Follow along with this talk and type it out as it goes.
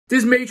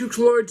This is Matrix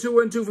Lord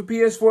 212 for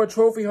PS4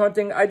 trophy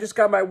hunting. I just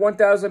got my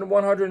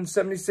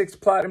 1,176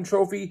 platinum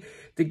trophy.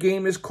 The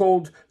game is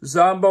called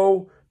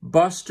Zombo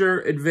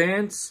Buster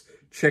Advance.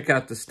 Check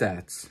out the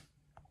stats.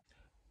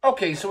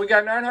 Okay, so we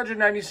got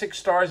 996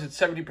 stars at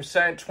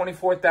 70%,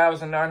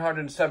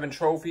 24,907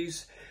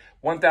 trophies,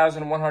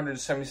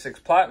 1,176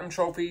 platinum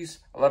trophies,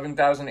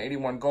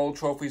 11,081 gold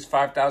trophies,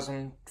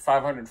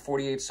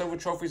 5,548 silver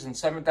trophies, and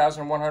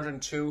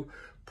 7,102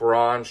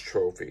 bronze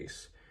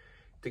trophies.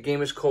 The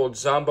game is called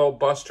Zombo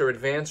Buster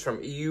Advance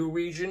from EU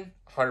region,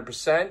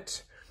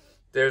 100%.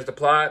 There's the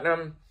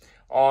platinum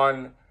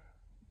on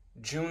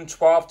June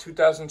 12th,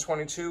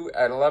 2022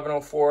 at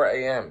 11:04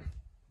 a.m.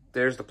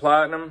 There's the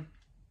platinum.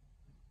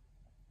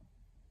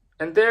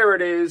 And there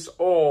it is.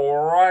 All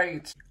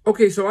right.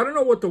 Okay, so I don't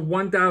know what the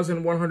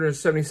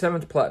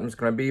 1,177th platinum is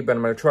going to be, but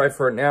I'm going to try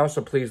for it now.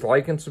 So please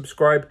like and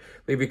subscribe.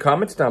 Leave your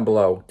comments down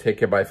below. Take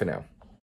care. Bye for now.